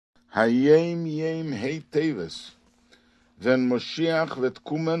Hayom Yom Teves. Wenn Mashiach wird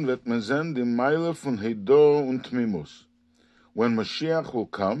kommen, wird man sehen die Meile von Hodaah und temimus. When Mashiach will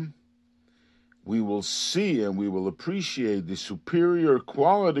come, we will see and we will appreciate the superior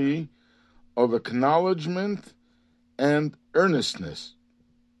quality of acknowledgement and earnestness.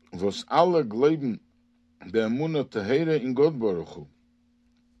 Was alle glauben, der Emunah Tahira in God Baruch Hu.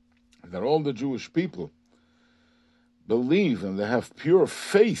 That all the Jewish people believe and they have pure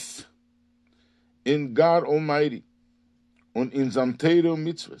faith in God Almighty and in seine Torah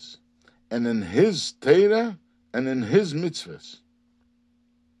mitzvos and in His Torah and in His mitzvos.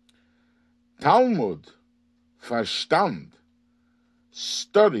 Talmud, Verstand,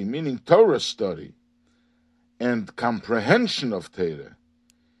 study, meaning Torah study, and comprehension of Torah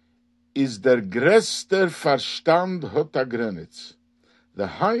is der größter Verstand Hodaah Grenitz. The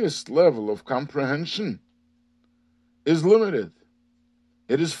highest level of comprehension is limited.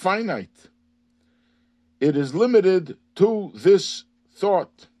 It is finite. It is limited to this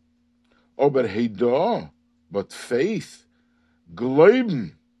thought. Aber Hodaah, but faith,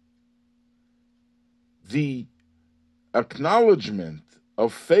 Glauben, the acknowledgement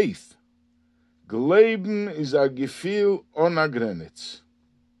of faith. Glauben is a Gefühl ohne Grenitz.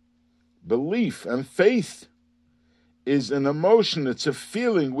 Belief and faith is an emotion, it's a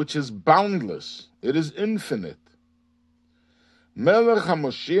feeling which is boundless. It is infinite. Melech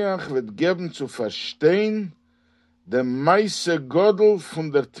HaMoshiach wird geben zu verstehen der meiste Godel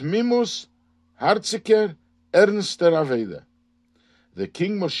von der temimus, herziger, ernster Aveda. The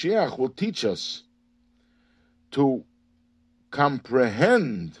King Mashiach will teach us to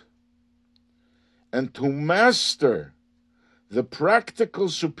comprehend and to master the practical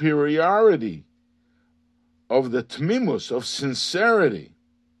superiority of the temimus, of sincerity,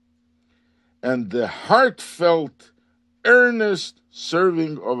 and the heartfelt, earnest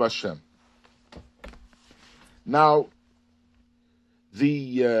serving of Hashem. Now,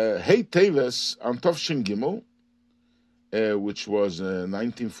 the Teves on Tovshin Gimel, which was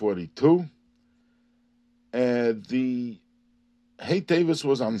 1942, the Teves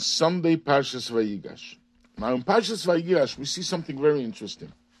was on Sunday, Parshas Vayigash. Now, in Parshas Vayigash, we see something very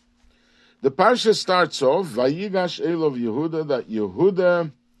interesting. The Parsha starts off, Vayigash Elov Yehuda, that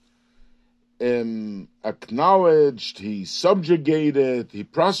Yehuda acknowledged, he subjugated, he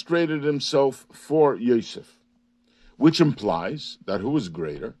prostrated himself for Yosef, which implies that who is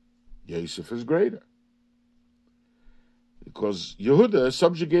greater? Yosef is greater. Because Yehuda is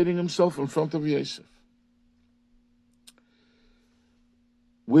subjugating himself in front of Yosef.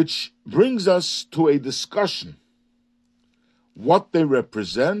 Which brings us to a discussion, what they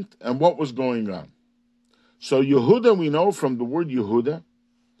represent and what was going on. So Yehuda, we know from the word Yehuda,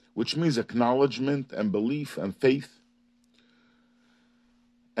 which means acknowledgement and belief and faith.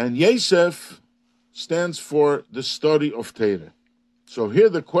 And Yosef stands for the study of Torah. So here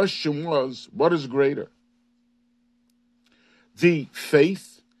the question was, what is greater? The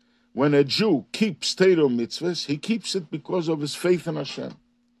faith, when a Jew keeps Torah mitzvos, he keeps it because of his faith in Hashem.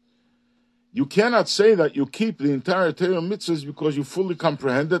 You cannot say that you keep the entire Torah mitzvahs because you fully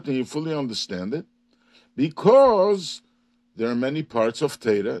comprehend it and you fully understand it, because there are many parts of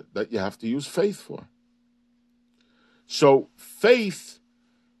Torah that you have to use faith for. So faith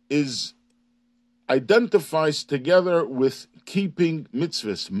identifies together with keeping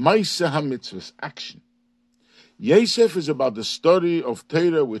mitzvahs, ma'aseh ha-mitzvahs, action. Yosef is about the study of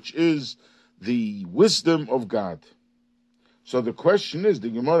Torah, which is the wisdom of God. So the question is, the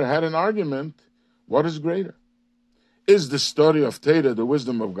Gemara had an argument, what is greater? Is the study of Torah, the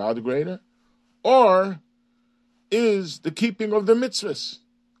wisdom of God, greater? Or is the keeping of the mitzvahs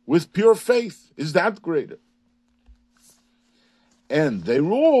with pure faith, is that greater? And they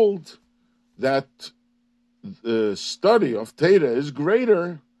ruled that the study of Torah is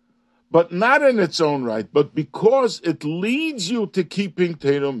greater, but not in its own right, but because it leads you to keeping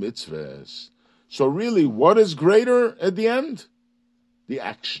Torah mitzvahs. So really, what is greater at the end? The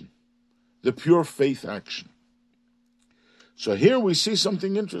action, the pure faith action. So here we see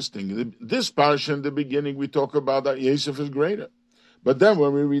something interesting. This parsha in the beginning, we talk about that Yosef is greater. But then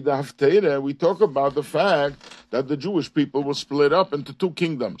when we read the Haftarah, we talk about the fact that the Jewish people were split up into two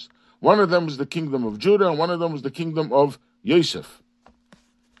kingdoms. One of them was the kingdom of Judah, and one of them was the kingdom of Yosef.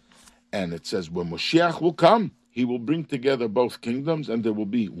 And it says, when Mashiach will come, he will bring together both kingdoms, and there will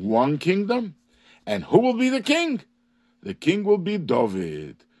be one kingdom. And who will be the king? The king will be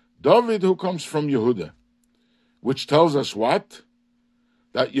David. David, who comes from Yehuda. Which tells us what?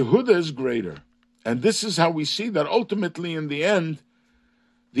 That Yehuda is greater. And this is how we see that ultimately in the end,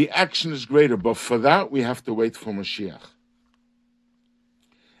 the action is greater. But for that, we have to wait for Mashiach.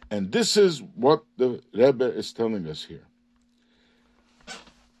 And this is what the Rebbe is telling us here.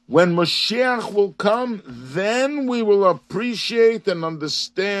 When Mashiach will come, then we will appreciate and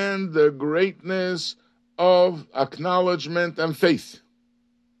understand the greatness of acknowledgement and faith.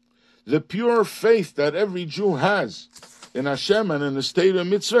 The pure faith that every Jew has in Hashem and in the state of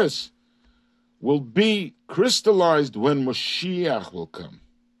mitzvos will be crystallized when Mashiach will come.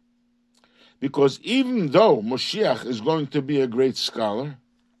 Because even though Mashiach is going to be a great scholar,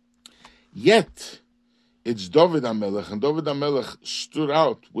 yet it's David HaMelech, and David HaMelech stood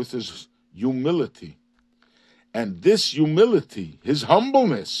out with his humility. And this humility, his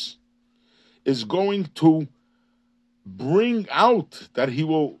humbleness, is going to bring out that he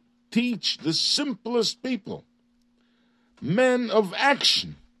will teach the simplest people, men of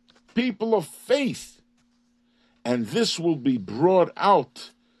action, people of faith. And this will be brought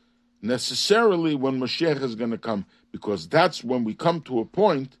out necessarily when Mashiach is going to come, because that's when we come to a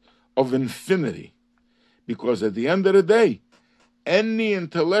point of infinity. Because at the end of the day, any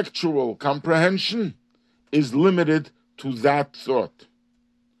intellectual comprehension is limited to that thought.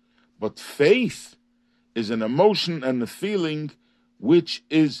 But faith is an emotion and a feeling which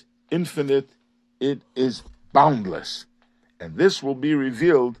is infinite, it is boundless. And this will be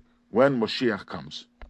revealed when Mashiach comes.